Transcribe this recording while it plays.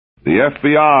The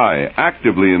FBI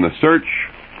actively in the search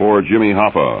for Jimmy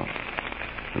Hoffa.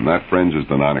 And that, friends, is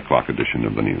the 9 o'clock edition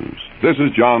of the news. This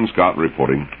is John Scott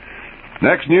reporting.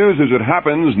 Next news as it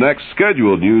happens, next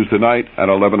scheduled news tonight at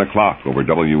 11 o'clock over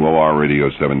WOR Radio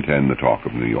 710, The Talk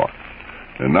of New York.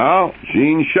 And now,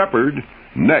 Gene Shepard,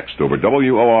 next over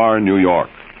WOR New York.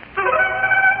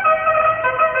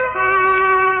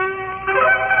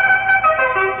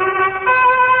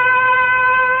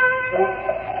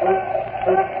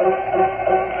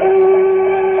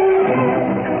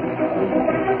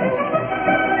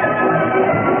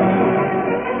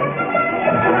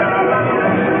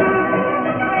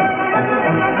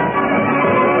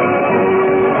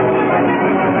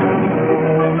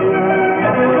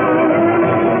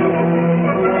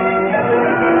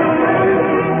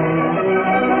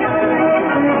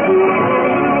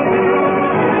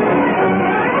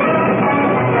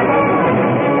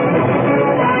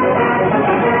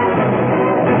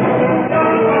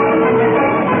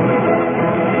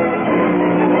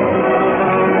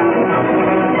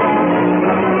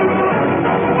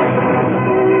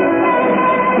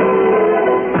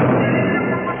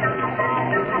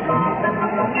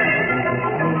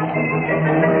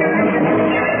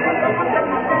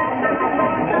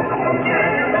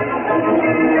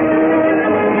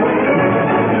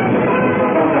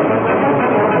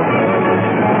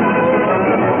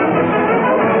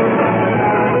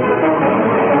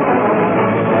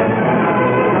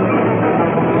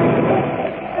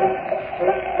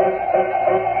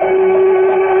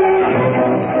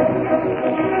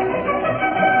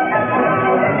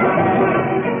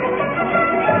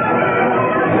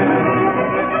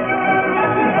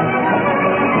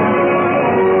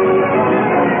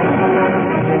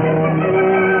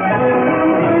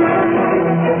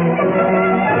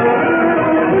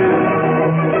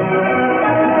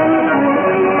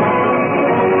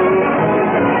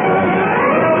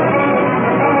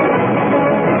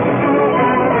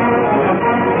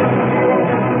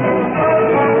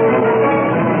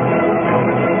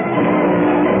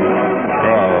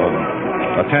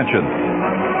 Attention.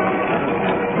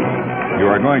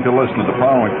 You are going to listen to the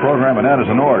following program, and that is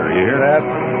an order. You hear that?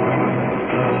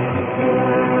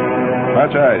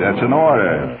 That's right. That's an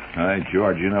order. All right,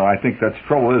 George, you know, I think that's the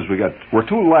trouble is we're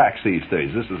too lax these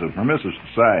days. This is a permissive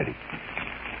society.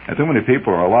 And too many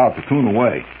people are allowed to tune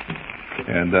away.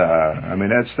 And, I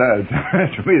mean, that's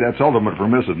to me, that's ultimate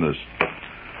permissiveness.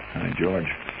 All right, George.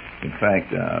 In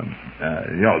fact,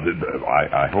 you know,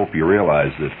 I hope you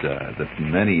realize that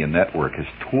many a network has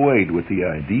toyed with the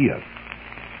idea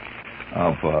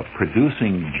of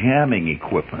producing jamming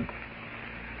equipment,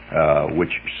 which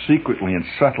secretly and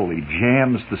subtly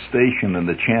jams the station and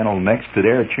the channel next to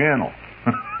their channel.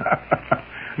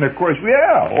 And of course,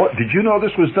 yeah. Did you know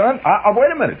this was done?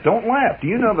 Wait a minute. Don't laugh. Do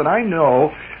you know that I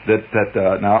know that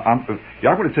now I'm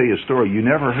going to tell you a story you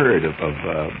never heard of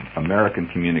American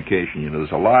communication. You know,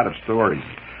 there's a lot of stories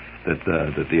that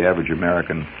the average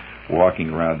American walking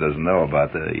around doesn't know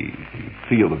about the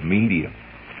field of media.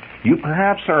 You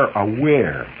perhaps are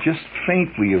aware, just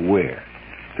faintly aware,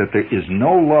 that there is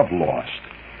no love lost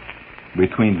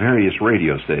between various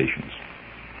radio stations.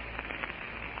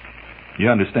 You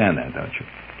understand that, don't you?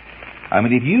 I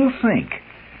mean, if you think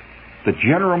that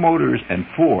General Motors and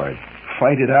Ford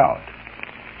fight it out,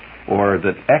 or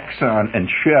that Exxon and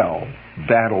Shell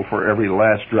battle for every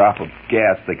last drop of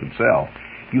gas they can sell,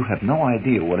 you have no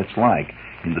idea what it's like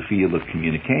in the field of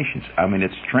communications. I mean,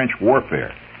 it's trench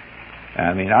warfare.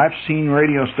 I mean, I've seen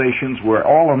radio stations where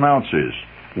all announcers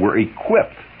were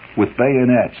equipped with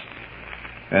bayonets,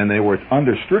 and they were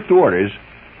under strict orders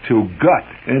to gut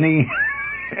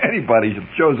anybody that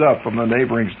shows up from the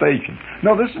neighboring station.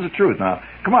 No, this is the truth. Now,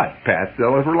 come on, Pat,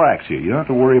 they'll relax you. You don't have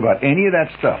to worry about any of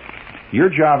that stuff. Your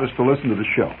job is to listen to the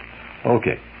show.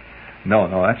 Okay. No,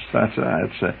 that's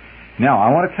now,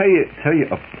 I want to tell you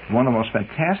one of the most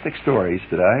fantastic stories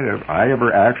that I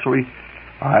ever actually.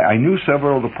 I knew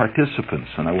several of the participants,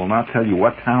 and I will not tell you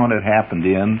what town it happened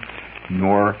in,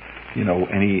 nor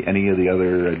any of the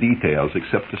other details,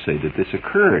 except to say that this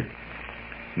occurred.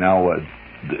 Now,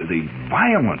 the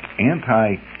violent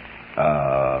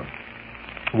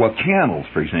channels,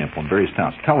 for example, in various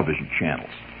towns, television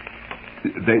channels,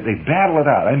 they battle it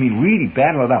out. I mean, really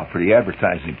battle it out for the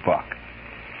advertising buck.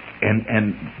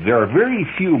 And there are very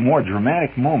few more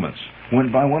dramatic moments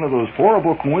when, by one of those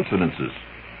horrible coincidences,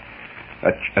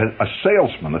 a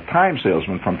salesman, a time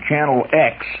salesman from Channel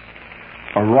X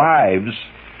arrives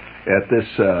at this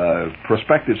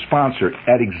prospective sponsor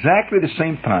at exactly the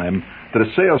same time that a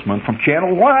salesman from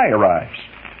Channel Y arrives.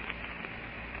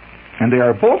 And they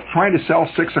are both trying to sell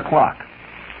 6 o'clock.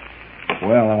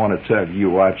 Well, I want to tell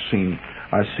you, I've seen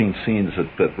I've seen scenes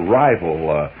that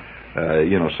rival,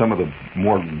 some of the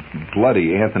more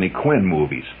bloody Anthony Quinn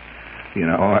movies.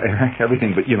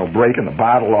 Everything but, breaking the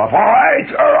bottle off. All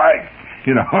right.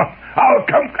 I'll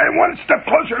come one step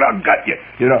closer and I'll gut you.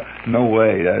 No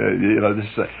way.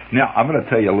 This. Now, I'm going to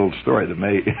tell you a little story that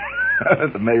may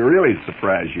that may really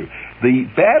surprise you. The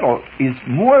battle is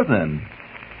more than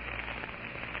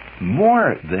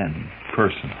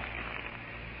personal.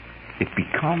 It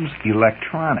becomes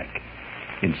electronic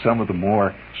in some of the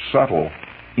more subtle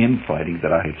infighting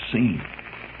that I have seen.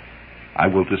 I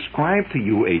will describe to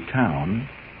you a town,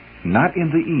 not in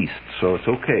the East, so it's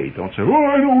okay. Don't say,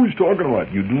 I know who he's talking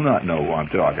about. You do not know who I'm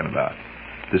talking about.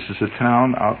 This is a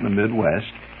town out in the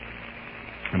Midwest.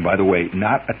 And by the way,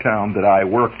 not a town that I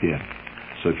worked in.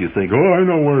 So if you think, I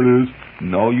know where it is.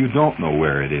 No, you don't know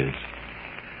where it is.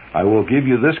 I will give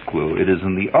you this clue. It is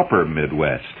in the upper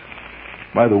Midwest.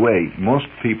 By the way, most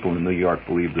people in New York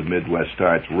believe the Midwest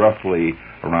starts roughly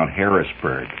around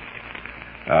Harrisburg.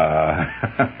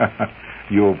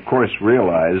 You, of course,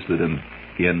 realize that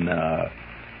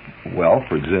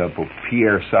for example,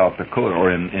 Pierre, South Dakota,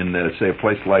 or say, a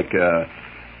place like,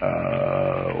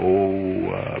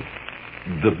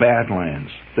 the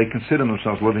Badlands, they consider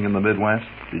themselves living in the Midwest.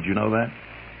 Did you know that?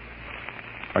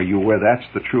 Are you aware that's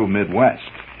the true Midwest?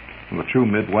 The true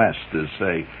Midwest is,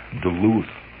 say, Duluth.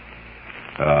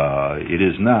 It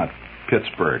is not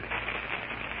Pittsburgh.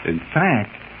 In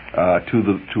fact,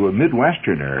 to a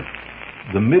Midwesterner,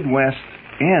 the Midwest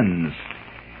ends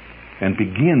and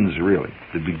begins, really.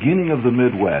 The beginning of the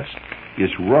Midwest is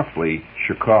roughly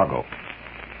Chicago.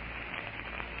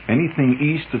 Anything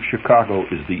east of Chicago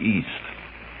is the East,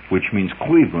 which means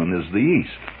Cleveland is the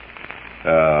East.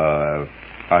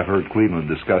 I've heard Cleveland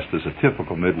discussed as a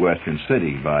typical Midwestern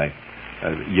city by,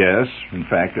 yes, in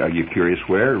fact, are you curious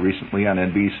where? Recently on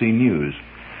NBC News.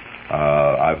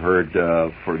 I've heard,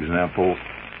 for example,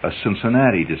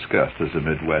 Cincinnati discussed as a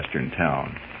Midwestern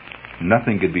town.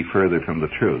 Nothing could be further from the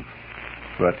truth.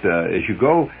 But as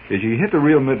you hit the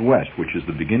real Midwest, which is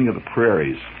the beginning of the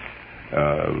prairies,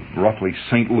 roughly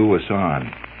St. Louis on,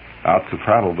 out to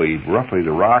probably roughly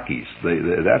the Rockies,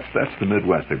 that's the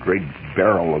Midwest, the great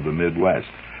barrel of the Midwest.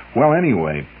 Well,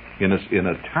 anyway, in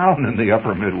a town in the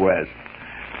upper Midwest,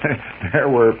 there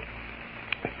were,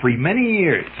 for many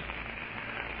years,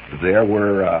 there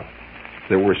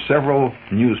were several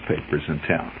newspapers in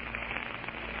town.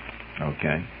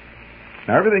 Okay?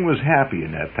 Now, everything was happy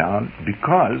in that town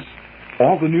because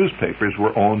all the newspapers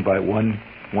were owned by one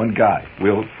guy.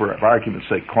 We'll, for argument's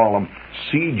sake, call him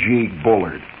C.G.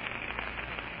 Bullard,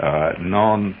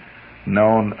 known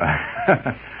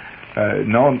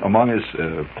among his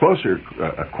closer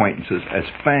acquaintances as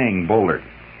Fang Bullard.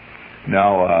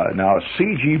 Now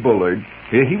C.G. Bullard,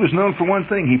 he was known for one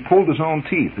thing. He pulled his own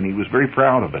teeth, and he was very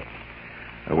proud of it.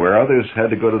 Where others had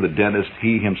to go to the dentist,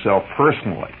 he himself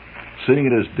personally, sitting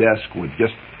at his desk, would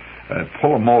just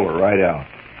pull a molar right out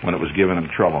when it was giving him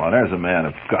trouble. And there's a man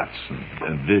of guts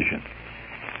and vision.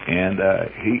 And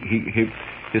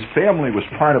his family was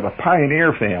part of a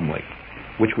pioneer family,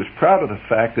 which was proud of the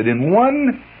fact that in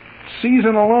one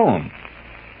season alone,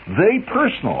 they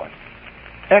personally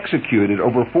executed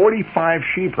over 45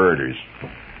 sheep herders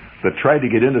that tried to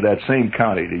get into that same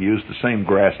county to use the same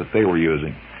grass that they were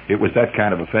using. It was that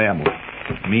kind of a family.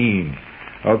 Mean.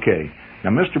 Okay. Now,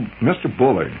 Mr.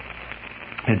 Bullard,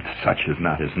 and such is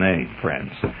not his name,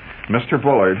 friends. Mr.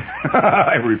 Bullard,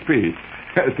 I repeat,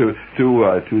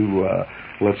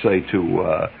 let's say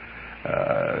to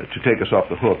take us off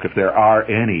the hook, if there are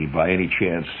any, by any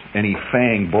chance, any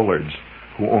Fang Bullards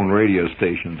who own radio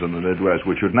stations in the Midwest,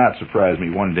 which would not surprise me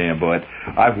one damn bit.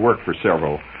 I've worked for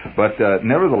several. But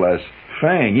nevertheless,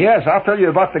 Fang, yes, I'll tell you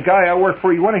about the guy I work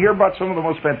for. You want to hear about some of the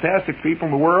most fantastic people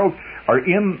in the world are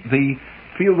in the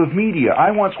field of media.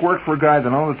 I once worked for a guy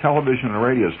that owned a television and a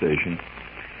radio station,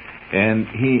 and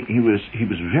he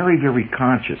was very, very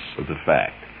conscious of the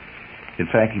fact. In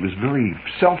fact, he was very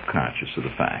self-conscious of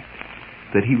the fact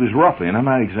that he was roughly, and I'm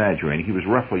not exaggerating, he was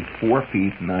roughly 4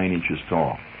 feet 9 inches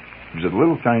tall. He was a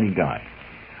little tiny guy.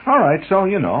 All right, so,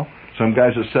 some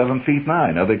guys are 7 feet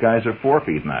 9, other guys are 4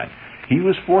 feet 9. He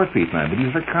was 4 feet 9, but he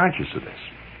was very conscious of this.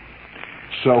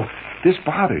 So this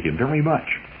bothered him very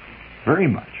much, very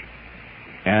much.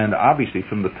 And obviously,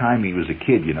 from the time he was a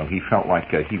kid, he felt like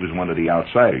he was one of the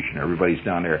outsiders. Everybody's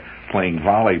down there playing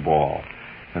volleyball.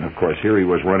 And, of course, here he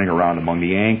was running around among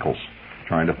the ankles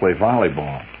trying to play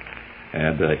volleyball.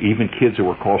 And even kids who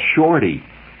were called Shorty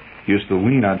used to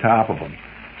lean on top of him.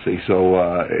 See,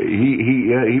 so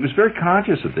he was very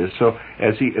conscious of this. So,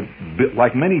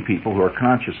 like many people who are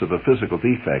conscious of a physical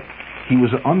defect, he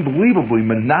was unbelievably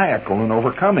maniacal in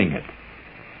overcoming it.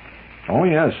 Oh,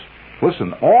 yes.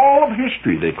 Listen, all of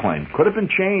history, they claim, could have been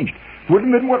changed.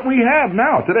 Wouldn't have been what we have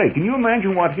now, today. Can you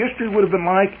imagine what history would have been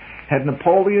like had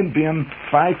Napoleon been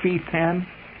 5 feet 10?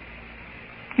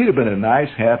 He'd have been a nice,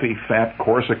 happy, fat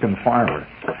Corsican farmer.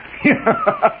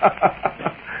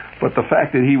 But the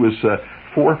fact that he was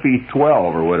 4 feet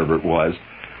 12 or whatever it was,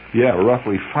 yeah,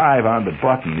 roughly 5 on the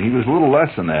button, he was a little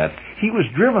less than that. He was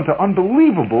driven to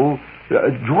unbelievable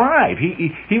drive.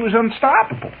 He was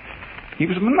unstoppable. He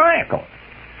was maniacal.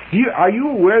 Are you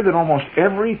aware that almost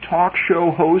every talk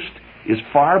show host is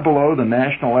far below the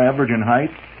national average in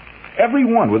height? Every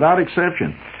one, without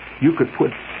exception. You could put,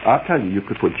 I'll tell you, you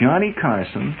could put Johnny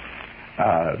Carson,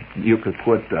 you could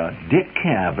put Dick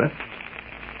Cavett,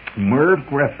 Merv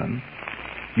Griffin.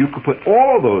 You could put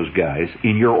all of those guys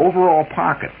in your overall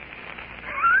pocket.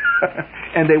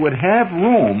 And they would have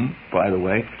room, by the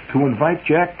way, to invite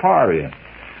Jack Paar in.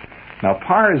 Now,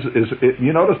 Paar is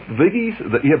you notice the biggies?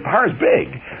 Paar is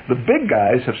big. The big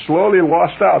guys have slowly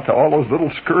lost out to all those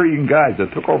little scurrying guys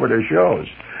that took over their shows.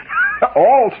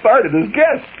 All started as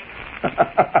guests.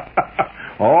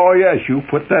 Oh, yes, you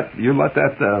let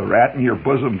that rat in your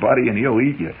bosom, buddy, and he'll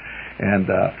eat you.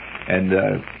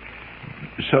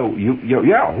 So,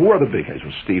 who are the big guys?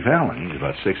 Well, Steve Allen, he's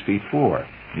about 6 feet 4.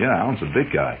 Yeah, Allen's a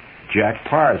big guy. Jack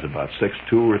Paar is about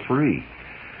 6'2" or 3.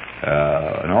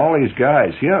 And all these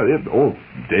guys,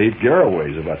 Dave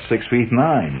Garroway is about 6 feet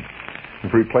 9,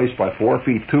 replaced by 4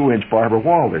 feet 2 inch Barbara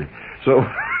Walters. So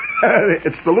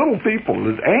it's the little people,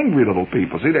 the angry little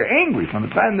people. See, they're angry from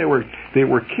the time they were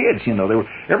kids. They were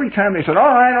every time they said,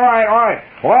 all right.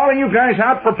 Well, all of you guys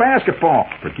out for basketball.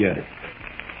 Forget it.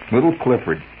 Little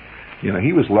Clifford,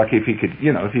 he was lucky if he could,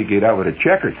 if he get out with a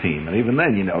checker team, and even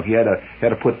then, he had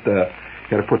to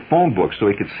put phone books so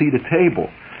he could see the table.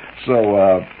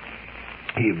 So.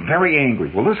 He very angry.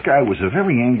 Well, this guy was a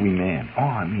very angry man.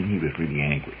 Oh, he was really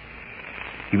angry.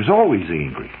 He was always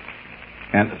angry.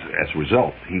 And as a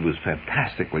result, he was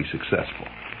fantastically successful.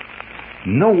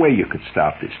 No way you could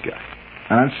stop this guy.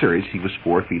 And I'm serious, he was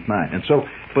 4 feet 9. And so,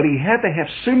 but he had to have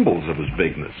symbols of his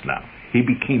bigness now. He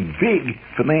became big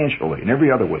financially in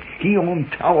every other way. He owned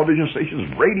television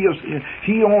stations, radio stations.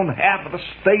 He owned half of the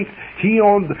state. He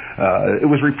owned, it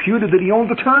was reputed that he owned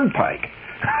the Turnpike.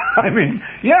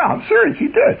 I'm serious, he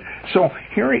did. So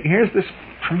here's this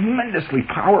tremendously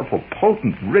powerful,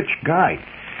 potent, rich guy.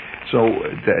 So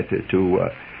to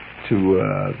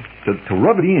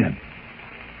rub it in,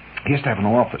 he has to have an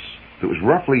office that was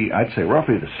roughly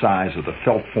the size of the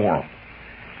Felt Forum.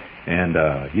 And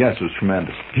yes, it was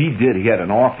tremendous. He had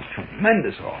an office,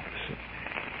 tremendous office.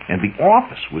 And the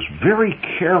office was very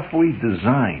carefully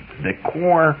designed. The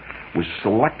decor was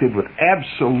selected with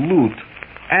absolute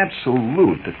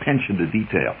attention to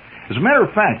detail. As a matter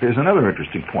of fact, there's another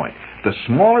interesting point. The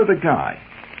smaller the guy,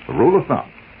 the rule of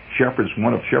thumb,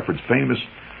 one of Shepard's famous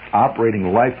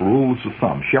operating life rules of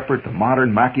thumb, Shepard, the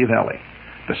modern Machiavelli,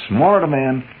 the smaller the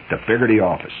man, the bigger the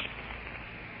office.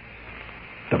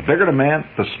 The bigger the man,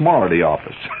 the smaller the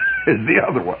office. Is the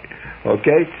other way.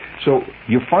 Okay? So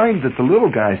you find that the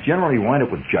little guys generally wind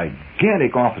up with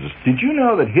gigantic offices. Did you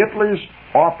know that Hitler's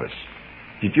office,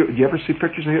 did you ever see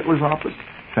pictures of Hitler's office?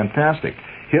 Fantastic.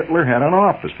 Hitler had an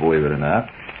office, believe it or not,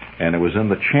 and it was in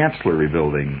the Chancellery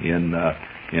building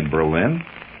in Berlin,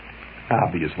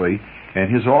 obviously.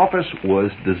 And his office was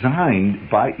designed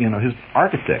by his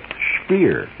architect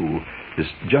Speer, who has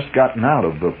just gotten out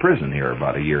of prison here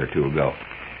about a year or two ago.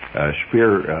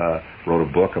 Speer wrote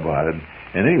a book about it.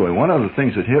 And anyway, one of the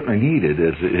things that Hitler needed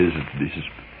is his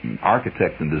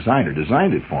architect and designer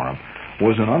designed it for him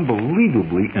was an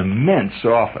unbelievably immense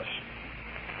office.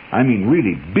 I mean,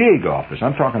 really big office.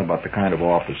 I'm talking about the kind of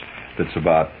office that's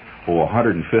about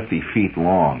 150 feet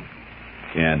long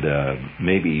and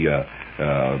maybe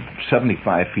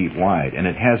 75 feet wide. And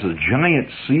it has a giant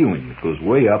ceiling that goes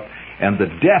way up. And the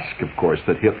desk, of course,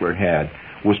 that Hitler had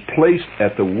was placed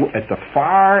at the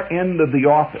far end of the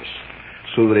office,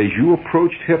 so that as you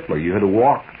approached Hitler, you had to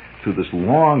walk through this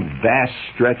long, vast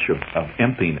stretch of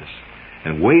emptiness.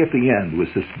 And way at the end was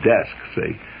this desk,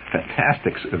 say,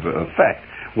 fantastic effect.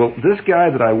 Well, this guy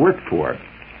that I worked for,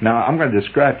 now I'm going to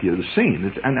describe to you the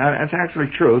scene, and it's actually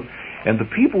true, and the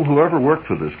people who ever worked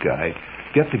for this guy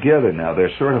get together now. They're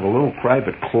sort of a little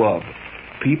private club.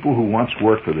 People who once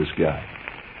worked for this guy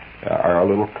are a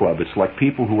little club. It's like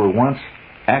people who were once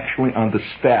actually on the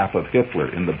staff of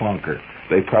Hitler in the bunker.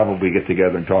 They probably get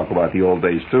together and talk about the old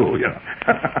days too,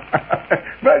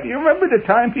 But you remember the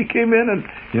time he came in and,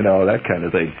 that kind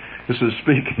of thing. This is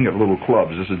speaking of little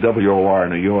clubs. This is WOR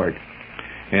New York.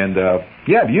 And,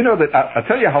 you know that, I'll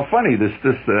tell you how funny this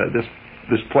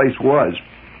place was.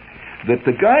 That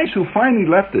the guys who finally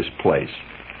left this place,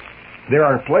 There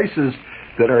are places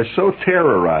that are so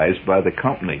terrorized by the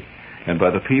company and by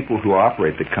the people who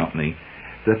operate the company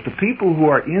that the people who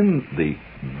are in the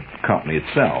company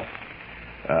itself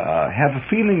have a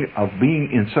feeling of being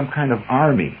in some kind of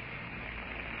army.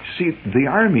 See, the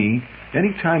army,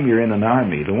 anytime you're in an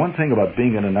army, the one thing about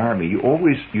being in an army, you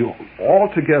all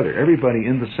together, everybody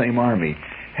in the same army,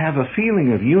 have a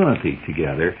feeling of unity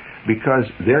together because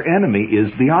their enemy is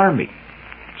the army.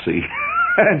 See?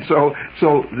 And so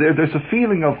there's a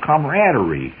feeling of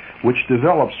camaraderie which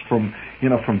develops from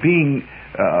being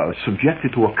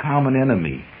subjected to a common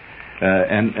enemy.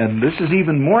 And this is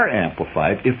even more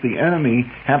amplified if the enemy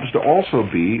happens to also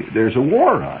be, there's a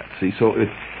war on. See, so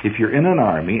if you're in an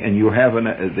army and you have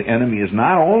the enemy is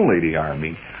not only the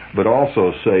army, but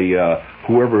also, say,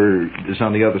 whoever is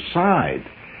on the other side,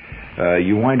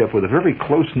 you wind up with a very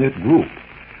close-knit group.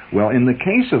 Well, in the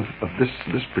case of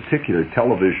this particular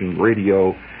television,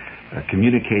 radio,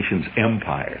 communications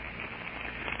empire,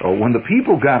 when the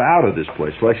people got out of this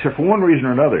place, like I said, for one reason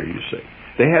or another, you say,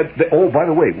 by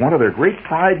the way, one of their great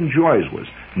pride and joys was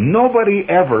nobody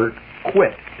ever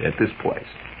quit at this place.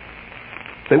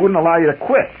 They wouldn't allow you to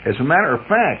quit. As a matter of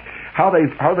fact, how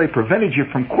they prevented you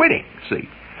from quitting, see,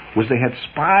 was they had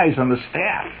spies on the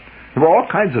staff. There were all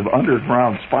kinds of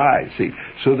underground spies, see,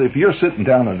 so that if you're sitting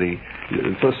down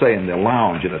let's say in the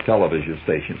lounge in a television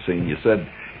station, see, and you said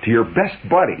to your best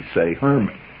buddy, say,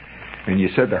 Herman, and you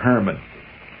said to Herman,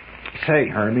 say,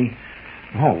 Hermie,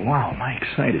 oh, wow, am I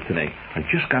excited today. I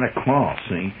just got a call,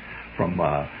 see, from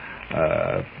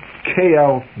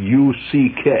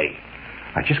KLUCK.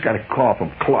 I just got a call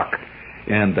from Cluck.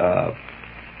 And boy,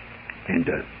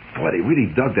 they really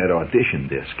dug that audition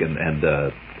disc. And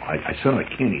I sent him a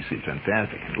Kenny, see, it's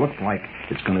fantastic. It looked like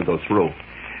it's going to go through.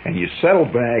 And you settle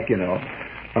back,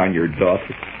 on your duff,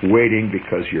 waiting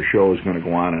because your show is going to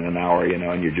go on in an hour,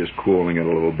 and you're just cooling it a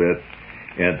little bit.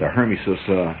 And Hermie says,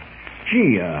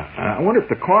 gee, I wonder if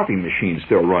the coffee machine's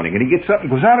still running. And he gets up and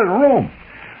goes out of the room.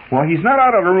 Well, he's not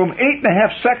out of the room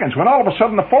 8.5 seconds when all of a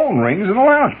sudden the phone rings in the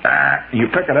lounge. And you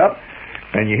pick it up,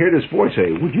 and you hear this voice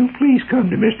say, would you please come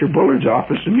to Mr. Bullard's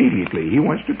office immediately? He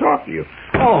wants to talk to you.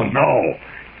 Oh, no.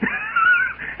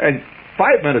 And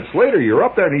 5 minutes later, you're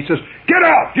up there, and he says, get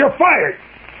out! You're fired!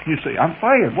 You say, I'm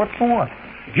fired. What for?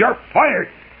 You're fired.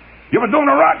 You've been doing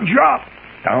a rotten job.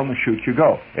 Down the chute you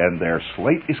go. And their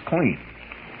slate is clean.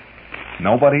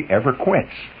 Nobody ever quits.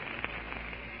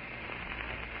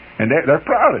 And they're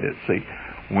proud of it, see.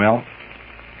 Well,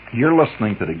 you're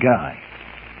listening to the guy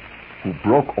who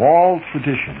broke all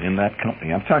tradition in that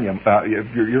company. I'm telling you,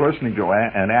 you're listening to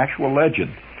an actual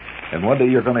legend. And one day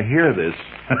you're going to hear this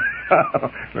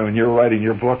when you're writing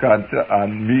your book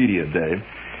on media, Dave,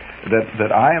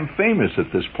 that I am famous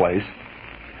at this place.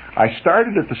 I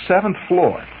started at the 7th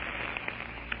floor.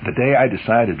 The day I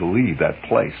decided to leave that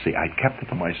place, see, I kept it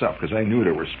to myself because I knew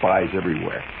there were spies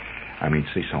everywhere. I mean,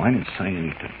 see, so I didn't say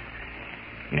anything.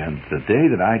 And the day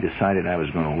that I decided I was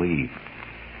going to leave,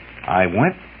 I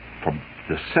went from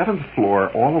the 7th floor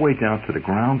all the way down to the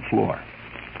ground floor.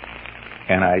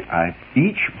 And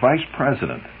each vice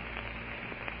president,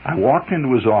 I walked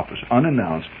into his office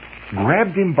unannounced,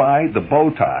 grabbed him by the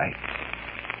bow tie,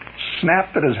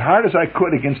 snapped it as hard as I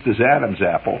could against his Adam's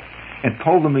apple, and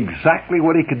told him exactly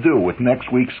what he could do with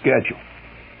next week's schedule.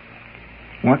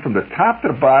 Went from the top to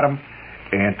the bottom,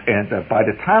 and by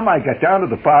the time I got down to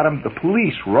the bottom, the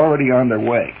police were already on their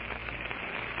way.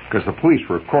 Because the police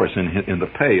were, of course, in the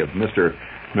pay of Mr.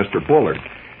 Bullard.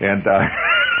 And,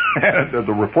 and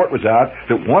the report was out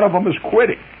that one of them is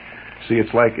quitting. See,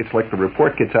 it's like the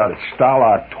report gets out at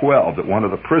Stalag 12 that one of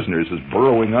the prisoners is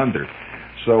burrowing under.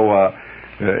 So,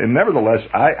 and nevertheless,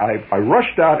 I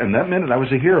rushed out, and that minute I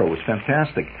was a hero. It was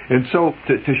fantastic. And so,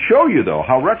 to show you, though,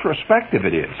 how retrospective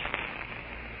it is.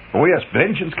 Oh, yes,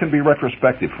 vengeance can be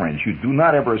retrospective, friends. You do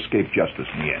not ever escape justice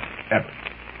in the end, ever.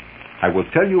 I will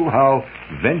tell you how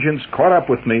vengeance caught up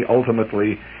with me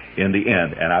ultimately in the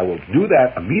end, and I will do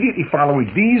that immediately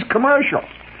following these commercials.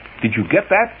 Did you get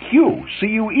that? Q,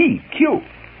 C-U-E, Q.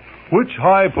 Which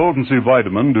high-potency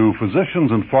vitamin do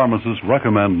physicians and pharmacists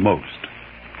recommend most?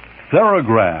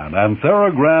 Theragran and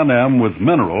Theragran M with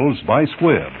minerals by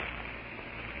Squibb.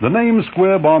 The name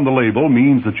Squibb on the label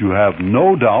means that you have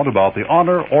no doubt about the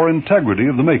honor or integrity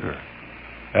of the maker.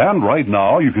 And right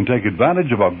now, you can take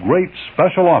advantage of a great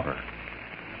special offer.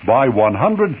 Buy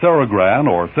 100 Theragran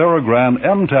or Theragran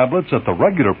M tablets at the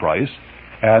regular price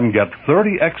and get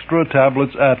 30 extra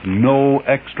tablets at no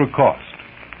extra cost.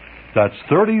 That's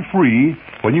 30 free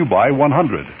when you buy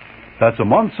 100. That's a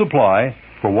month's supply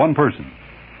for one person.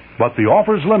 But the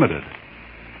offer's limited.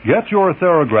 Get your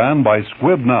Theragran by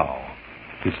Squibb now.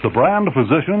 It's the brand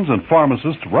physicians and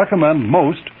pharmacists recommend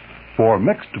most for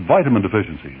mixed vitamin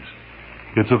deficiencies.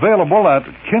 It's available at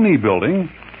Kinney Building,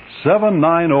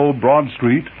 790 Broad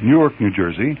Street, Newark, New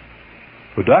Jersey,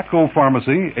 Badacco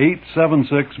Pharmacy,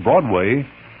 876 Broadway,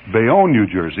 Bayonne, New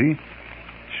Jersey,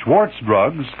 Schwartz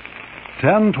Drugs,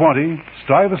 1020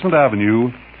 Stuyvesant Avenue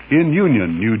in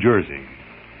Union, New Jersey.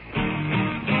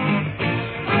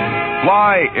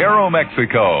 Fly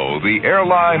Aeromexico, the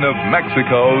airline of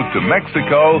Mexico to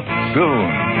Mexico soon.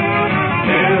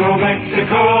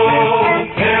 Aeromexico,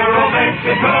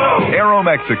 Aeromexico.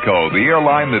 Aeromexico, the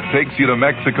airline that takes you to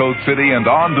Mexico City and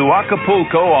on to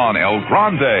Acapulco on El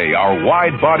Grande, our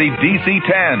wide-body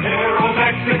DC-10.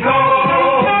 Aeromexico,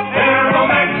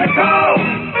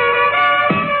 Aeromexico.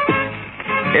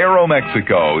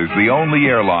 Aeromexico is the only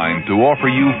airline to offer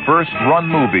you first-run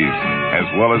movies as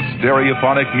well as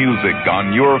stereophonic music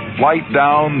on your flight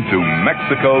down to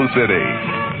Mexico City.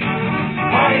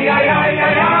 Ay, ay, ay,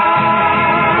 ay, ay.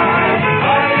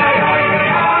 Ay, ay, ay, ay,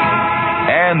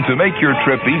 ay. And to make your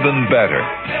trip even better,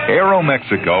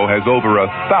 Aeromexico has over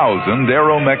 1,000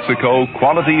 Aeromexico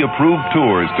quality-approved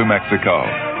tours to Mexico.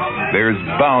 There's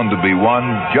bound to be one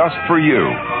just for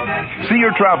you. See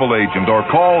your travel agent or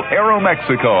call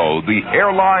Aeromexico, the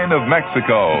airline of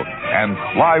Mexico, and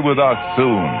fly with us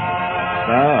soon.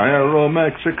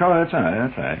 Aeromexico, that's all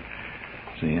right.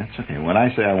 See, that's okay. When I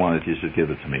say I want it, you should give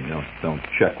it to me. Don't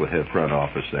check with head front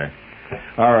office there.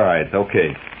 All right,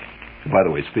 okay. By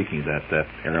the way, speaking of that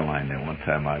airline there, one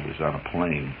time I was on a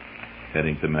plane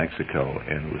heading to Mexico,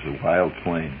 and it was a wild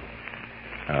plane.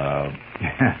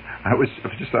 I was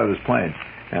just on this plane,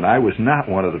 and I was not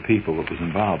one of the people that was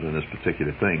involved in this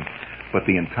particular thing, but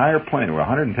the entire plane, there were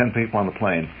 110 people on the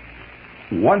plane,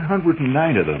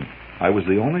 109 of them, I was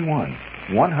the only one,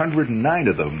 109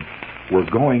 of them were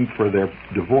going for their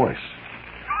divorce.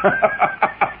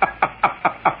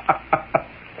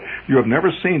 You have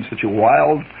never seen such a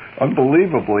wild,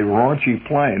 unbelievably raunchy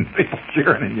plane, people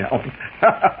cheering and yelling.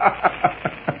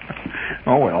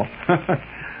 Oh well,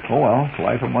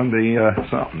 life among the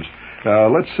somethings.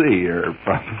 Let's see here.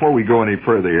 Before we go any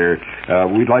further here,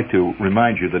 we'd like to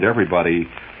remind you that everybody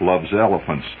loves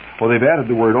elephants. Well, they've added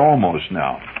the word almost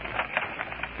now.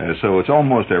 So it's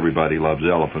almost everybody loves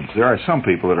elephants. There are some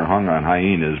people that are hung on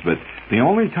hyenas, but the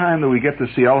only time that we get to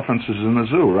see elephants is in the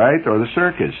zoo, right? Or the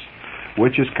circus,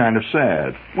 which is kind of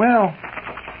sad. Well,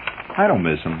 I don't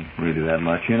miss them really that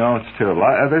much. It's terrible.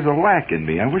 There's a lack in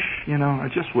me. I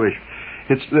just wish.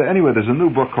 Anyway, there's a new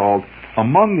book called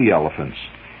Among the Elephants,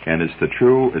 and it's the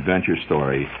true adventure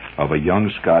story of a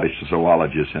young Scottish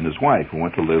zoologist and his wife who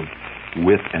went to live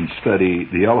with and study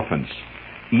the elephants.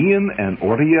 Ian and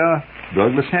Oria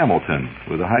Douglas Hamilton,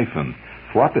 with a hyphen,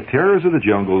 fought the terrors of the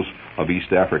jungles of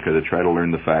East Africa to try to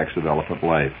learn the facts of elephant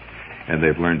life. And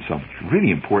they've learned some really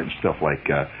important stuff, like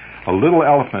a little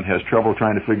elephant has trouble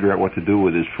trying to figure out what to do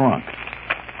with his trunk.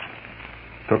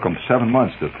 Took them 7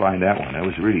 months to find that one. That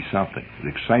was really something.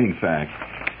 An exciting fact.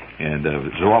 And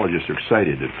zoologists are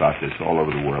excited about this all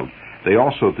over the world. They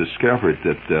also discovered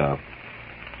that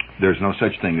there's no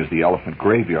such thing as the elephant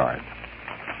graveyard,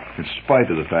 in spite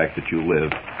of the fact that you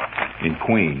live in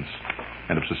Queens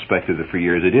and have suspected that for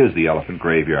years it is the elephant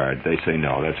graveyard. They say,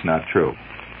 no, that's not true.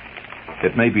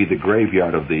 It may be the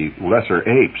graveyard of the lesser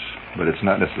apes, but it's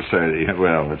not necessarily,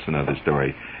 well, that's another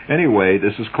story. Anyway,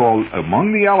 this is called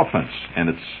Among the Elephants, and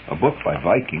it's a book by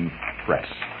Viking Press.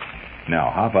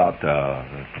 Now, how about,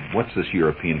 what's this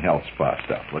European health spa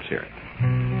stuff? Let's hear it.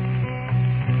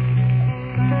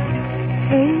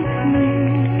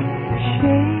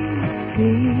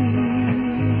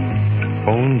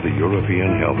 Own the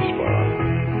European Health Spa.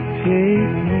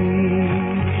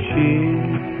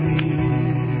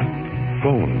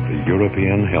 Phone the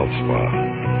European Health Spa.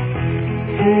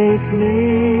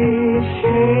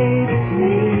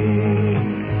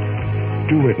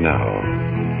 Do it now.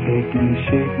 Shake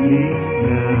me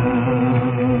now.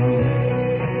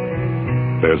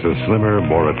 There's a slimmer,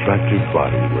 more attractive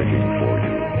body waiting for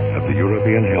you at the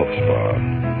European Health Spa.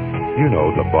 You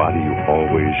know, the body you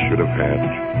always should have had,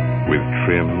 with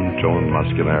trim, toned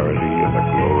muscularity and the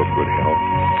glow of good health.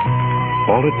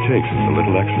 All it takes is a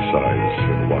little exercise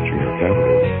and watching your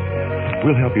calories.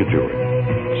 We'll help you do it.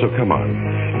 So come on,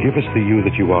 give us the you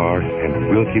that you are, and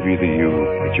we'll give you the you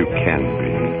that you can be.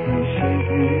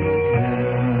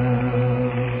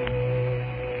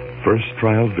 First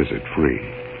trial visit free.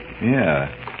 Yeah.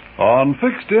 On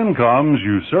fixed incomes,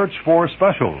 you search for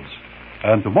specials.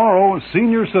 And tomorrow,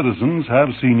 senior citizens have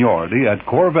seniority at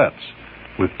Corvettes,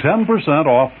 with 10%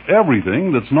 off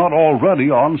everything that's not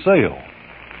already on sale.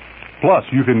 Plus,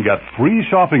 you can get free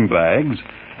shopping bags,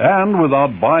 and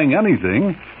without buying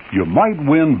anything, you might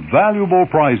win valuable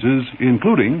prizes,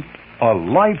 including a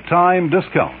lifetime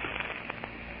discount.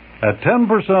 At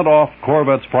 10% off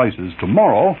Corvette's prices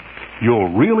tomorrow, you'll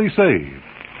really save.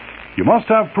 You must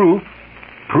have proof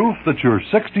that you're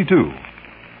 62.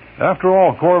 After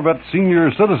all, Corvette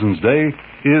Senior Citizens Day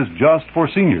is just for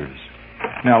seniors.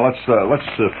 Now let's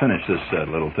finish this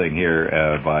little thing here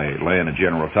by laying a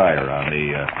General Tire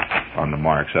on the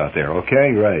marks out there.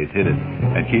 Okay, right, hit it,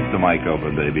 and keep the mic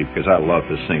open, baby, because I love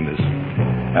to sing this.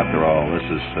 After all, this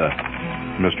is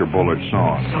Mr. Bullard's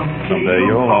song. Someday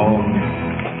you'll own,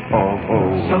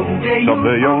 someday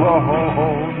you'll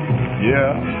own,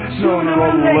 yeah. Sooner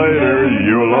or later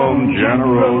you'll own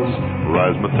Generals,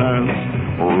 Razzmatazz,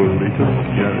 Rudy,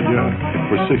 yeah.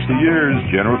 For 60 years,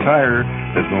 General Tire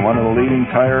has been one of the leading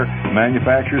tire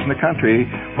manufacturers in the country,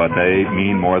 but they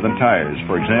mean more than tires.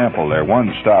 For example, their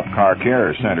one-stop car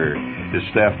care center is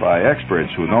staffed by experts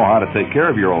who know how to take care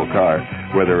of your old car,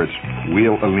 whether it's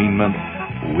wheel alignment,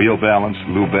 wheel balance,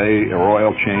 lube, or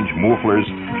oil change, mufflers,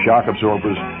 shock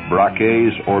absorbers,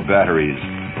 braquets, or batteries.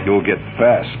 You'll get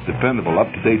fast, dependable,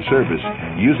 up-to-date service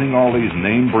using all these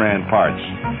name-brand parts.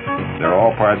 They're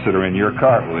all parts that are in your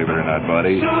car, believe it or not,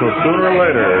 buddy. So sooner or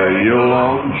later, you'll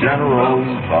own Generals.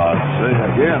 I'll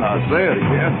say it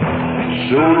again.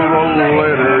 Sooner or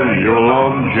later, you'll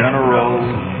own Generals.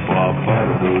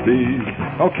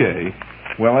 Okay.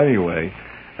 Well, anyway,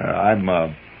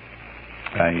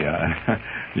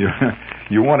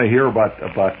 you want to hear about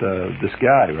this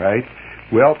guy, right?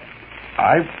 Well,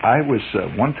 I was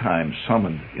one time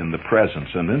summoned in the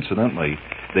presence, and incidentally,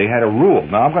 they had a rule.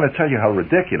 Now, I'm going to tell you how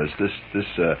ridiculous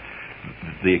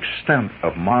the extent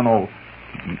of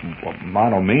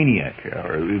monomaniac,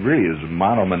 or it really is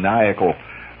monomaniacal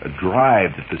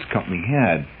drive that this company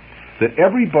had, that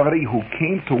everybody who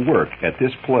came to work at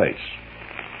this place,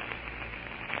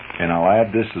 and I'll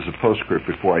add this as a postscript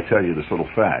before I tell you this little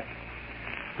fact,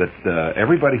 that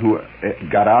everybody who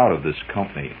got out of this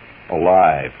company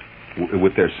alive,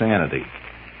 with their sanity,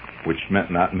 which meant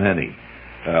not many,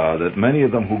 that many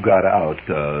of them who got out,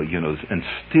 and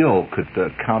still could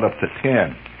count up to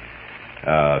 10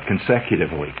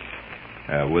 consecutively,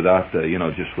 without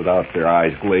their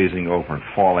eyes glazing over and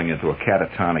falling into a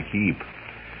catatonic heap.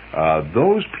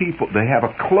 Those people, they have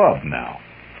a club now.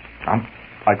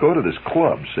 I go to this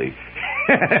club, see.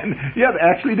 And, yeah, they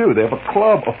actually do. They have a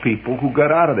club of people who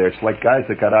got out of there. It's like guys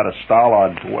that got out of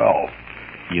Stalag 12.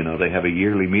 They have a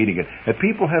yearly meeting. And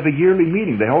people have a yearly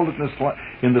meeting. They hold it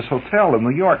in this hotel in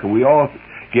New York. And we all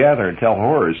gather and tell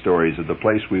horror stories of the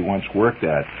place we once worked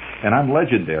at. And I'm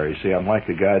legendary. See, I'm like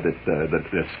the guy that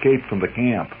escaped from the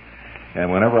camp.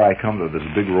 And whenever I come to this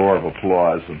big roar of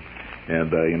applause,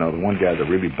 and the one guy that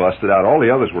really busted out, all the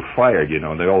others were fired, in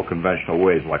the old conventional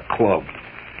ways, like clubbed.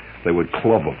 They would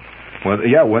club them.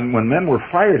 When men were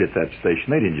fired at that station,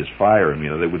 they didn't just fire them,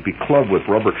 they would be clubbed with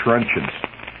rubber truncheons.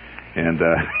 And,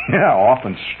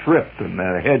 often stripped and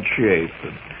head shaved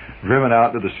and driven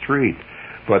out to the street.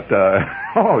 But, it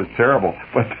was terrible.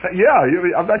 But,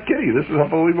 I'm not kidding you. This is an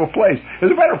unbelievable place.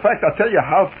 As a matter of fact, I'll tell you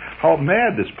how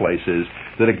mad this place is,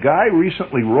 that a guy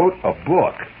recently wrote a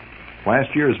book,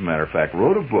 last year as a matter of fact,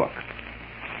 wrote a book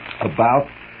about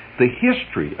the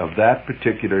history of that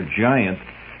particular giant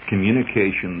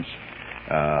communications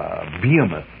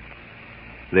behemoth.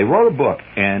 They wrote a book,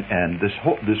 and this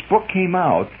book came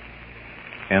out.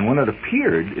 And when it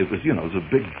appeared, it was a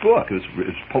big book. It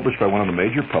was published by one of the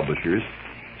major publishers,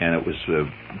 and it was, of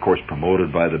course,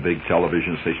 promoted by the big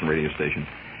television station, radio station.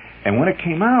 And when it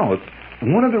came out,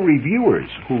 one of the reviewers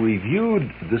who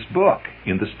reviewed this book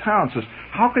in this town says,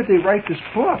 how could they write this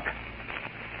book?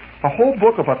 A whole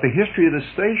book about the history of the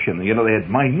station. They had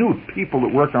minute people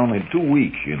that worked only 2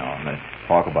 weeks, and they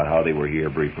talk about how they were here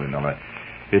briefly and all that.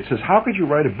 It says, how could you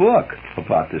write a book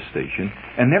about this station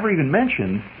and never even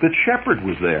mention that Shepard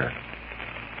was there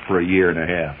for a year and a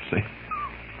half? See?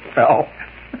 Well,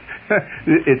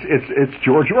 it's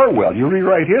George Orwell. You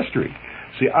rewrite history.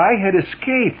 See, I had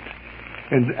escaped,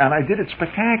 and I did it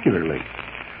spectacularly.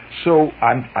 So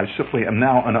I simply am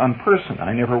now an unperson.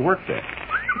 I never worked there.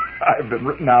 I've been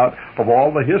written out of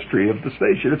all the history of the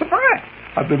station. It's a fact.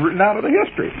 I've been written out of the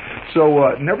history.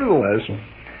 So, nevertheless,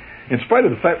 in spite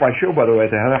of the fact my show, by the way,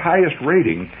 they had the highest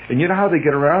rating, and you know how they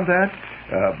get around that?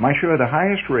 My show had the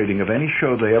highest rating of any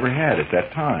show they ever had at that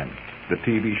time, the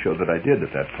TV show that I did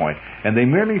at that point. And they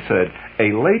merely said,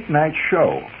 a late-night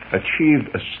show achieved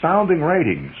astounding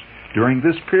ratings during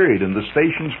this period in the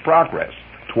station's progress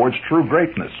towards true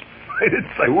greatness. They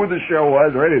didn't say who the show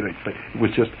was or anything. It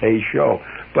was just a show.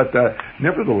 But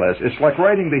nevertheless, it's like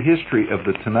writing the history of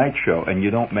The Tonight Show, and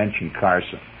you don't mention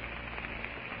Carson.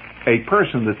 A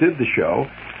person that did the show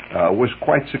was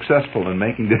quite successful in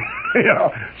making the,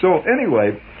 So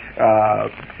anyway,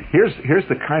 here's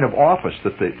the kind of office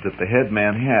that the head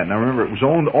man had. Now remember, it was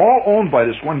all owned by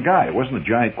this one guy. It wasn't a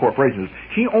giant corporation.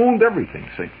 He owned everything.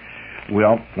 See,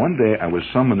 well, one day I was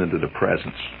summoned into the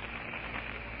presence,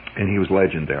 and he was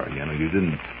legendary.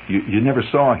 You never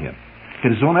saw him. He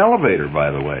had his own elevator,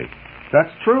 by the way.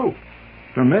 That's true.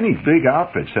 There are many big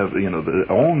outfits have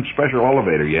their own special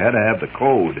elevator. You had to have the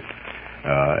code.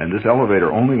 And this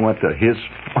elevator only went to his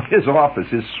office,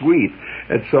 his suite.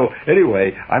 And so,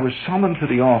 anyway, I was summoned to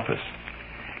the office,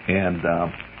 and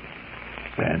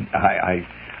I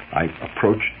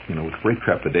approached, with great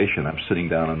trepidation. I'm sitting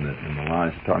down in the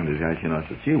lines talking to the guys. I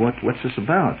said, "Gee, what's this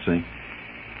about?" See,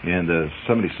 and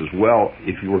somebody says, "Well,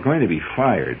 if you were going to be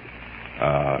fired,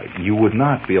 you would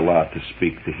not be allowed to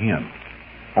speak to him."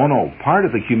 Oh, no, part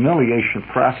of the humiliation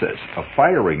process of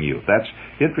firing you. That's,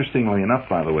 interestingly enough,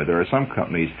 by the way, there are some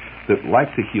companies that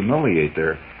like to humiliate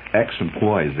their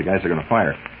ex-employees, the guys they're going to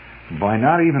fire, by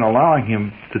not even allowing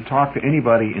him to talk to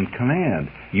anybody in command.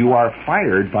 You are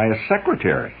fired by a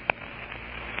secretary.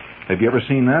 Have you ever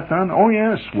seen that done? Oh,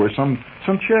 yes, where some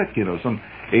chick, some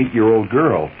 8-year-old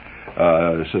girl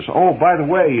says, "Oh, by the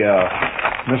way,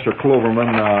 Mr.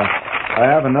 Cloverman, I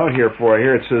have a note here for you.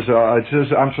 Here it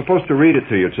says I'm supposed to read it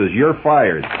to you. It says you're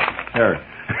fired." There.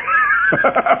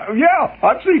 Yeah,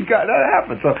 I've seen that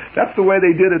happen. So that's the way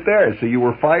they did it there. So you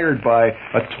were fired by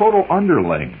a total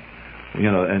underling,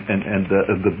 and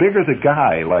the bigger the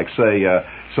guy, like say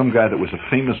some guy that was a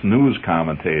famous news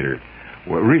commentator,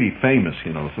 really famous,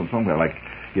 somebody like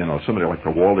somebody like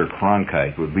the Walter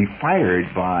Cronkite would be fired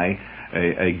by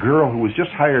a girl who was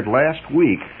just hired last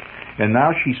week. And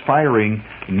now she's firing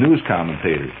news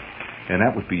commentators, and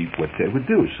that would be what they would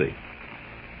do. See,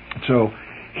 so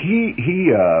he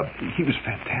was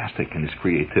fantastic in his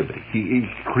creativity. He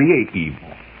create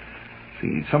evil.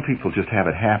 See, some people just have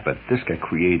it happen. This guy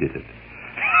created it,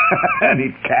 and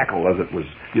he'd cackle as it was,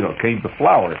 came to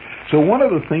flower. So one of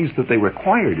the things that they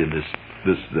required in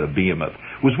this behemoth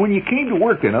was when you came to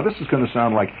work there. Now this is going to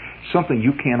sound like something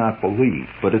you cannot believe,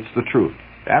 but it's the truth,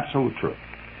 absolute truth.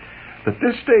 That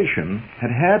this station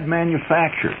had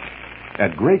manufactured,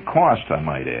 at great cost I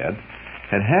might add,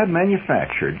 had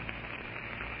manufactured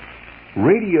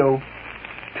radio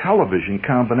television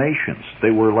combinations. They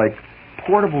were like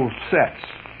portable sets,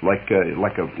 like a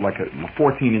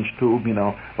 14-inch tube,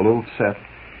 a little set,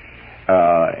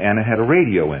 and it had a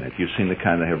radio in it. You've seen the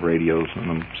kind that have radios in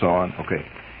them, so on. Okay.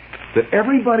 That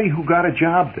everybody who got a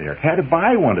job there had to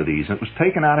buy one of these, and it was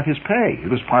taken out of his pay. It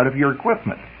was part of your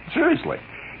equipment. Seriously.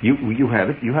 You had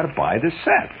to buy this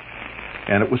set,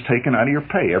 and it was taken out of your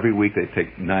pay. Every week they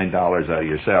take $9 out of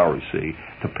your salary, see,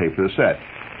 to pay for the set.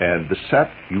 And the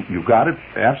set, you got it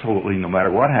absolutely, no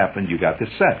matter what happened, you got this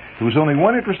set. There was only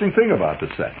one interesting thing about the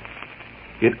set.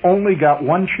 It only got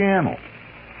one channel.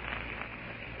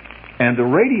 And the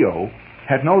radio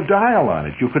had no dial on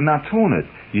it. You could not tune it.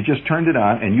 You just turned it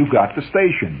on, and you got the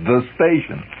station. The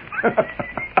station.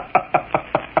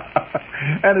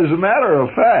 And as a matter of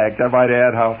fact, I might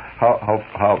add how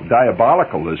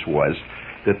diabolical this was,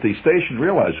 that the station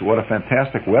realized what a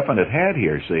fantastic weapon it had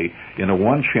here, see, in a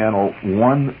one-channel,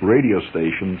 one radio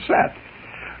station set.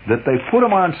 That they put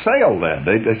them on sale then.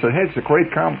 They said, hey, it's a great,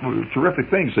 terrific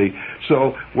thing, see.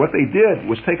 So what they did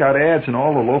was take out ads in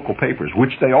all the local papers,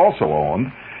 which they also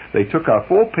owned. They took out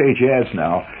full-page ads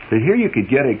now, that here you could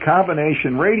get a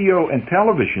combination radio and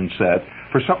television set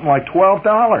for something like $12.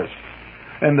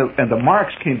 And the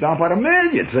marks came down by the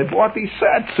millions. They bought these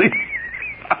sets. See?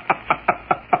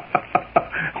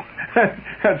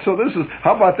 And so this is,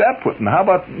 how about that putting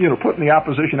the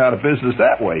opposition out of business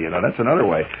that way? That's another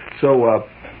way. So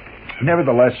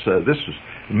nevertheless,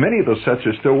 many of those sets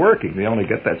are still working. They only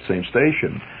get that same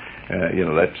station,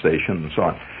 that station and so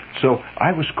on. So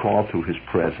I was called to his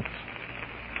presence.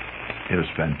 It was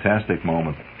a fantastic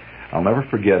moment. I'll never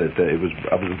forget it. It was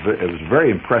a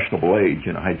very impressionable age.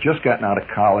 I had just gotten out of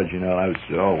college. And I was,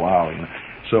 oh wow.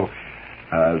 So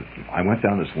I went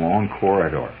down this long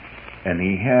corridor, and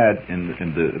he had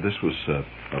this was a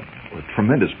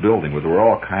tremendous building where there were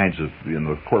all kinds of,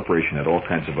 the corporation had all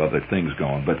kinds of other things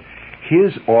going, but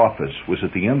his office was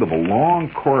at the end of a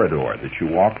long corridor that you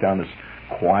walk down this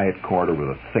quiet corridor with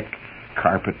a thick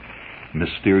carpet,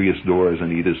 mysterious doors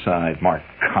on either side, marked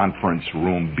Conference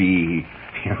Room B,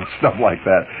 stuff like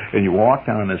that. And you walk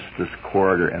down this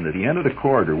corridor, and at the end of the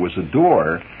corridor was a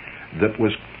door that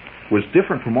was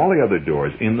different from all the other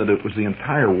doors in that it was the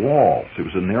entire wall. So it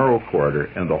was a narrow corridor,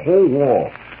 and the whole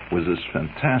wall was this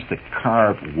fantastic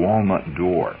carved walnut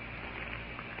door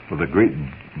with a great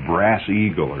brass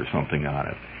eagle or something on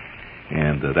it.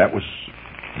 And that was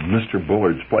Mr.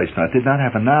 Bullard's place. Now, it did not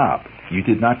have a knob. You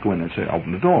did not go in and say,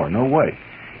 open the door. No way.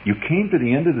 You came to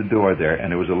the end of the door there,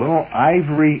 and there was a little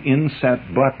ivory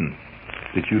inset button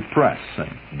that you'd press.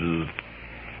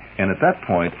 And at that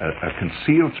point, a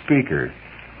concealed speaker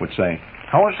would say,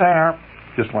 "Who's there?"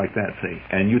 Just like that, see.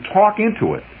 And you talk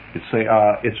into it. You'd say,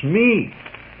 "It's me."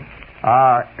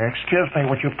 Excuse me,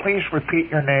 would you please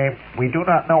repeat your name? We do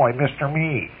not know a Mr.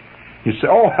 Me. You say,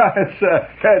 "Oh, it's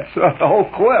the whole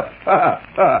Cliff."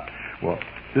 Well,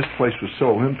 this place was so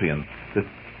Olympian that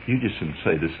you just didn't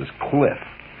say, "This is Cliff."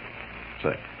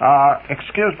 Say,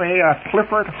 excuse me,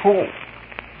 Clifford who?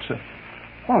 Say,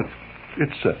 "Oh,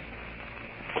 it's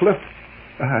Cliff."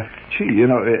 Gee, you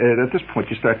know, at this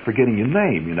point you start forgetting your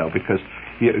name, you know, because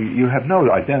you have no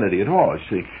identity at all. You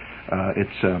see, I'm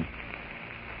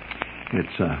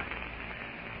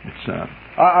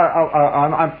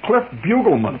Cliff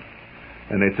Bugleman.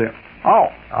 And they'd say,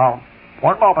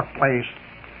 one moment, please.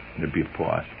 There'd be a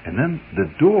pause. And then the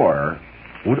door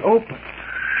would open.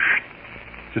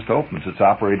 Just opens. It's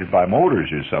operated by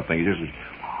motors or something. It just,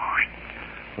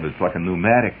 but it's like a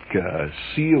pneumatic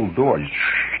sealed door.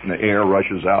 And the air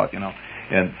rushes out, you know.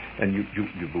 And you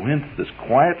go into this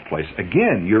quiet place.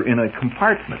 Again, you're in a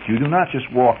compartment. You do not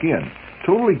just walk in.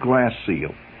 Totally glass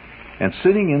sealed. And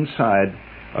sitting inside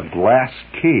a glass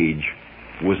cage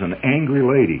was an angry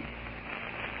lady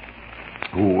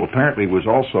who apparently was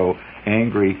also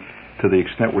angry to the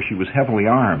extent where she was heavily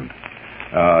armed.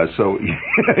 So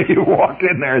you walk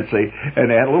in there and say,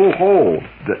 and had a little hole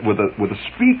with a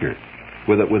speaker,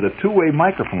 with a two-way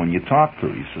microphone you talk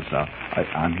through. He says,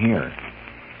 "I'm here."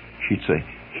 She'd say,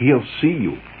 "He'll see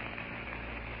you."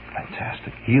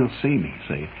 Fantastic. He'll see me.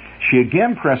 See. She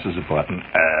again presses a button,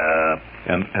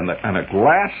 and a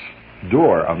glass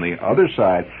door on the other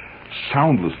side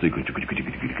soundlessly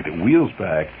wheels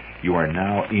back. You are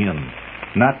now in.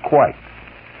 Not quite.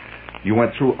 You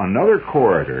went through another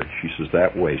corridor. She says,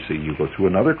 "That way." See, you go through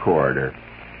another corridor,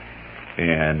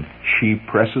 and she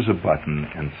presses a button,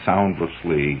 and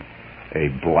soundlessly a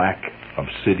black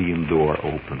obsidian door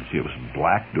opens. It was a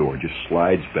black door, just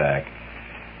slides back,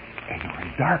 and you're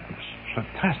in darkness.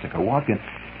 Fantastic. I walked in.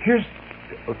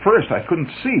 First, I couldn't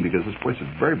see because this place is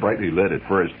very brightly lit at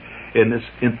first. And this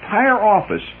entire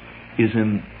office is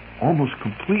in almost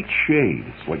complete shade.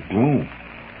 It's like gloom.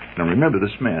 Now remember,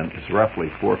 this man is roughly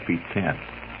 4'10".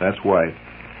 That's why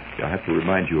I have to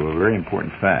remind you of a very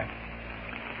important fact.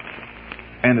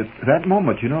 And at that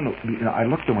moment, I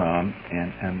looked around,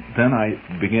 and then I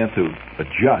began to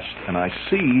adjust, and I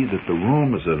see that the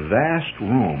room is a vast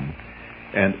room,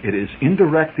 and it is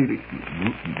indirectly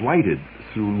lighted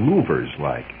through louvers,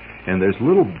 and there's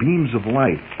little beams of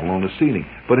light along the ceiling,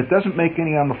 but it doesn't make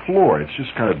any on the floor. It's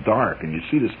just kind of dark, and you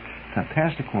see this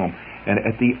fantastic room, and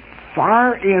at the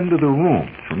far end of the room,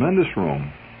 tremendous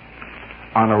room,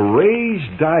 on a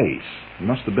raised dais,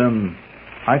 must have been,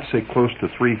 I'd say, close to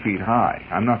 3 feet high.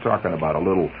 I'm not talking about a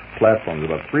little platform.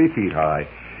 It's about 3 feet high,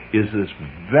 is this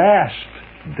vast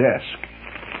desk.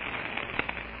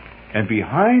 And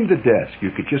behind the desk,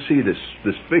 you could just see this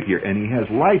figure, and he has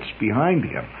lights behind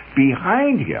him.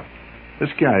 Behind him,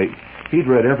 this guy, he'd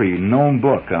read every known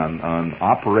book on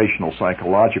operational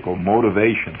psychological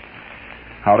motivation,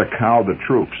 how to cow the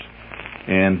troops.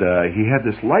 And he had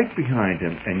this light behind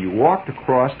him, and you walked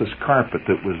across this carpet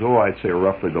that was, I'd say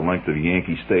roughly the length of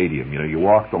Yankee Stadium. You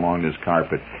walked along this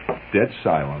carpet, dead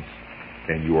silence,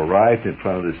 and you arrived in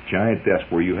front of this giant desk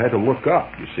where you had to look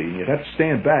up, you see, and you'd have to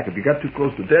stand back. If you got too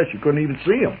close to the desk, you couldn't even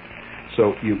see him.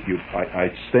 So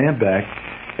I stand back,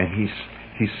 and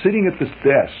he's sitting at this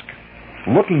desk,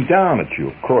 looking down at you,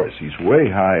 of course. He's way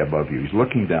high above you. He's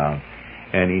looking down,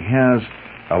 and he has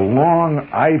a long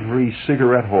ivory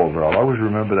cigarette holder. I'll always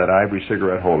remember that ivory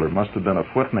cigarette holder. It must have been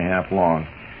 1.5 feet long,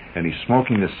 and he's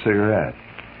smoking this cigarette,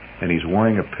 and he's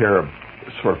wearing a pair of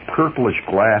sort of purplish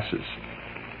glasses.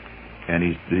 And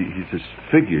he's this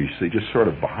figure, you see, just sort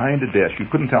of behind the desk. You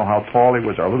couldn't tell how tall he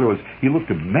was. He looked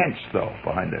immense, though,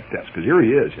 behind that desk, because here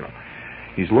he is,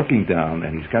 He's looking down,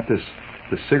 and he's got this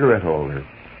cigarette holder.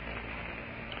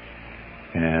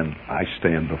 And I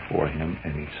stand before him,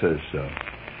 and he says,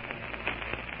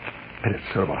 and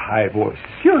it's sort of a high voice,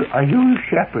 "Are you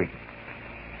Shepherd?"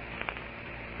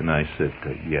 And I said,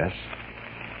 "Yes."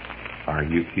 "Are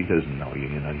you?" He doesn't know you.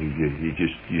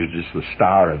 You're just the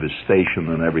star of his station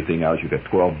and everything else. You've got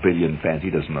 12 billion fans. He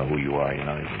doesn't know who you are.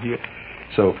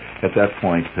 So at that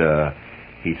point,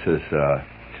 he says,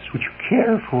 "Would you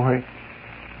care for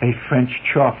a French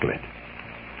chocolate?"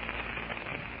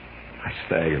 I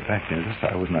staggered back.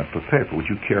 I was not prepared. But would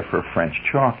you care for a French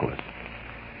chocolate?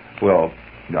 Well,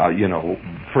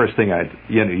 first thing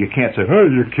you can't say, "Oh,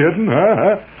 you're kidding,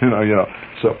 huh?"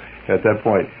 So at that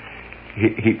point,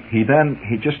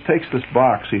 he just takes this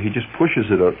box. He just pushes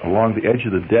it along the edge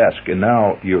of the desk, and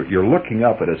now you're looking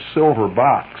up at a silver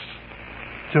box.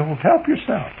 So help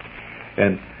yourself.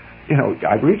 And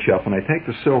I reach up and I take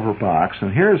the silver box,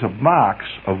 and here's a box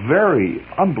of very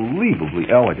unbelievably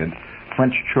elegant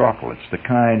French chocolates, the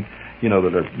kind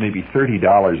that are maybe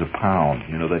 $30 a pound.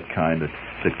 That kind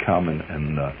that come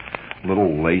in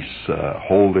little lace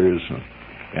holders,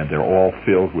 and they're all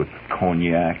filled with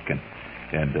cognac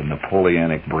and the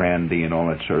Napoleonic brandy and all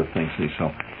that sort of thing.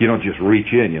 So you don't just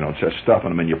reach in, start stuffing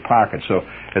them in your pocket. So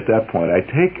at that point, I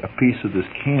take a piece of this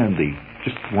candy,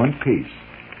 just one piece,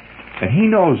 and he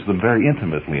knows them very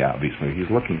intimately, obviously. He's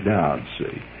looking down,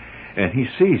 see, and he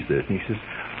sees this, and he says,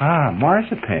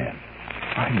 marzipan.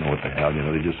 I don't know what the hell,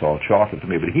 they're just all chocolate to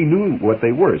me, but he knew what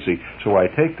they were, see. So I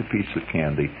take the piece of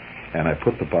candy, and I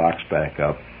put the box back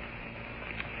up,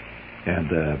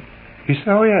 and he said,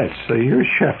 "Oh, yes, you're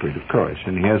Shepard, of course."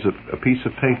 And he has a piece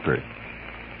of paper,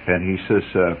 and he says,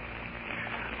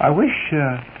 I wish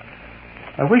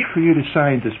for you to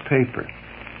sign this paper."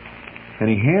 And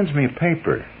he hands me a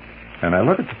paper, and I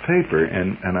look at the paper,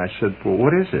 and I said, "Well,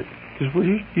 what is it?" He says, "Well,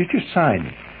 you just sign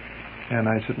it." And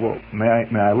I said, "Well, may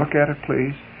I look at it,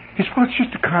 please?" He said, "Well, it's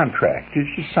just a contract. You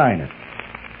just sign it."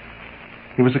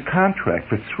 It was a contract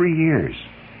for 3 years.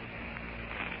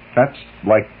 That's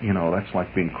like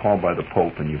being called by the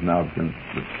Pope and you've now been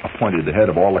appointed the head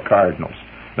of all the cardinals.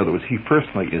 In other words, he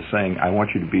personally is saying, "I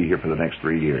want you to be here for the next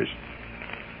 3 years."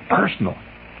 Personal.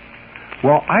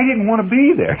 Well, I didn't want to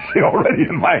be there, see, already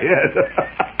in my head.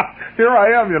 Here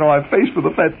I am, I'm faced with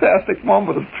a fantastic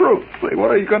moment of truth. Say,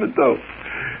 what are you going to do?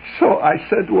 So I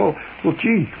said, well,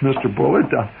 gee, Mr.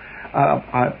 Bullard,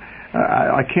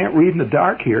 I can't read in the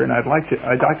dark here, and I'd like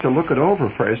to look it over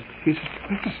first. He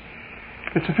says,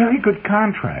 "It's a very good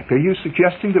contract. Are you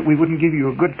suggesting that we wouldn't give you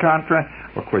a good contract?"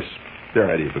 Of course,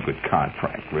 their idea of a good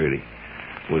contract really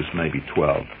was maybe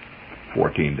 $12,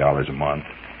 $14 a month.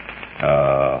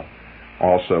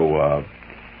 Also,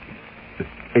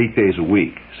 8 days a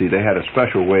week. See, they had a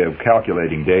special way of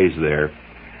calculating days there,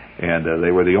 and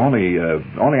they were the only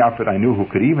outfit I knew who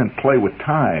could even play with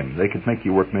time. They could make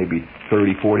you work maybe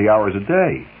 30, 40 hours a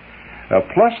day.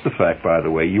 Plus the fact, by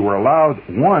the way, you were allowed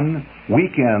one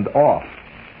weekend off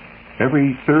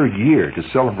every third year to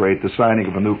celebrate the signing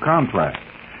of a new contract.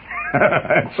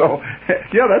 So,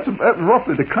 yeah, that's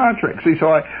roughly the contract. See,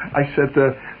 so I said,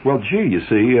 well, gee, you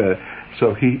see,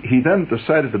 so he then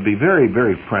decided to be very,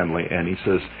 very friendly, and he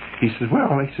says,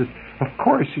 of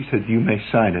course, he said, you may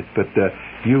sign it, but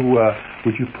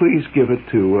would you please give it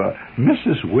to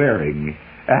Mrs. Waring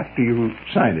after you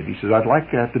sign it? He says, I'd like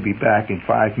that to be back in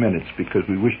 5 minutes because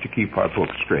we wish to keep our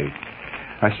books straight.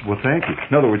 I said, well, thank you.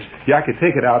 In other words, I could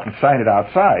take it out and sign it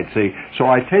outside, see. So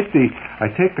I take the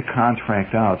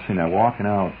contract out, see, now walking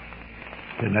out,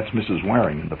 and that's Mrs.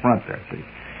 Waring in the front there, see.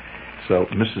 So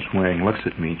Mrs. Waring looks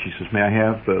at me and she says, may I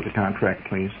have the contract,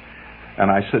 please? And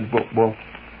I said, well,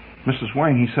 Mrs.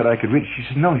 Waring, he said I could read it. She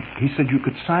said, no, he said you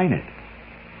could sign it.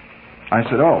 I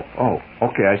said, oh,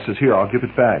 okay. I says, here, I'll give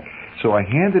it back. So I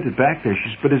handed it back there. She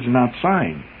says, but it's not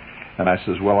signed. And I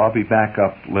says, well, I'll be back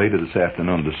up later this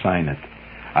afternoon to sign it.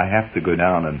 I have to go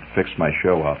down and fix my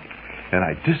show up. And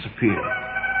I disappeared.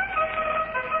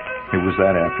 It was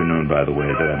that afternoon, by the way,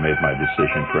 that I made my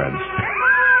decision, friends.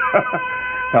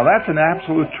 Now, that's an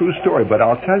absolute true story, but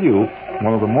I'll tell you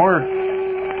one of the more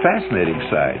fascinating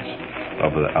sides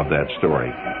of that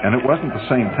story. And it wasn't the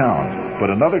same town,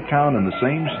 but another town in the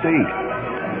same state.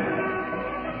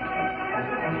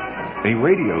 A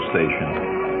radio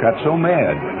station got so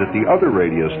mad that the other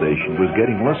radio station was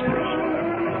getting listeners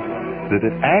that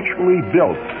it actually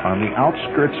built on the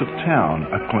outskirts of town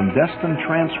a clandestine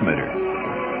transmitter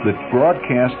that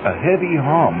broadcast a heavy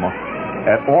hum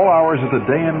at all hours of the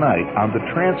day and night on the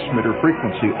transmitter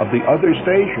frequency of the other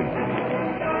station.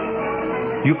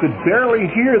 You could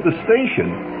barely hear the station,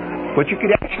 but you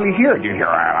could actually hear it. You hear,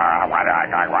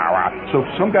 so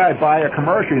some guy buy a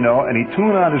commercial, and he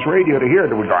tune on his radio to hear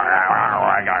it. It would go,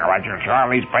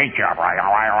 Charlie's Paint Shop.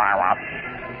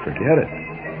 Forget it.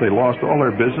 They lost all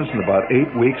their business in about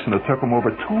 8 weeks, and it took them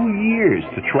over 2 years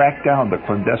to track down the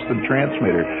clandestine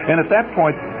transmitter. And at that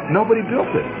point, nobody built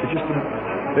it.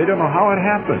 They don't know how it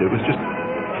happened. It was just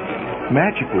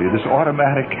magically this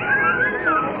automatic.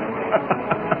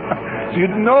 So you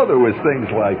didn't know there was things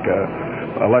like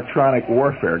electronic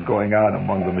warfare going on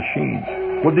among the machines.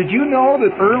 Well, did you know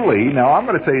that now I'm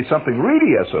going to tell you something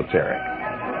really esoteric.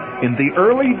 In the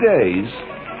early days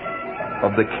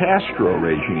of the Castro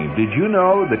regime, did you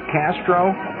know that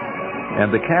Castro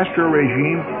And the Castro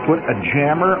regime put a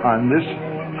jammer on this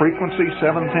frequency,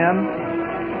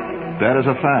 710. That is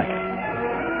a fact.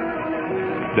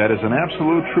 That is an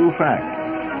absolute true fact.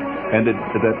 And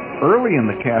that early in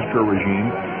the Castro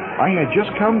regime, I had just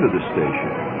come to the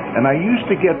station, and I used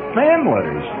to get fan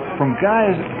letters from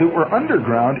guys that were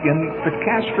underground in the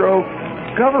Castro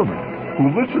government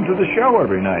who listened to the show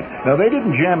every night. Now, they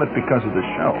didn't jam it because of the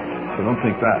show, so don't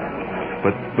think that.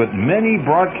 But many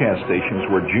broadcast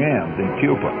stations were jammed in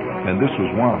Cuba, and this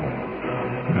was one of them.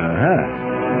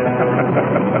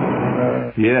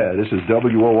 Yeah, this is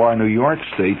WOR New York.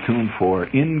 Stay tuned for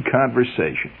In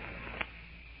Conversation.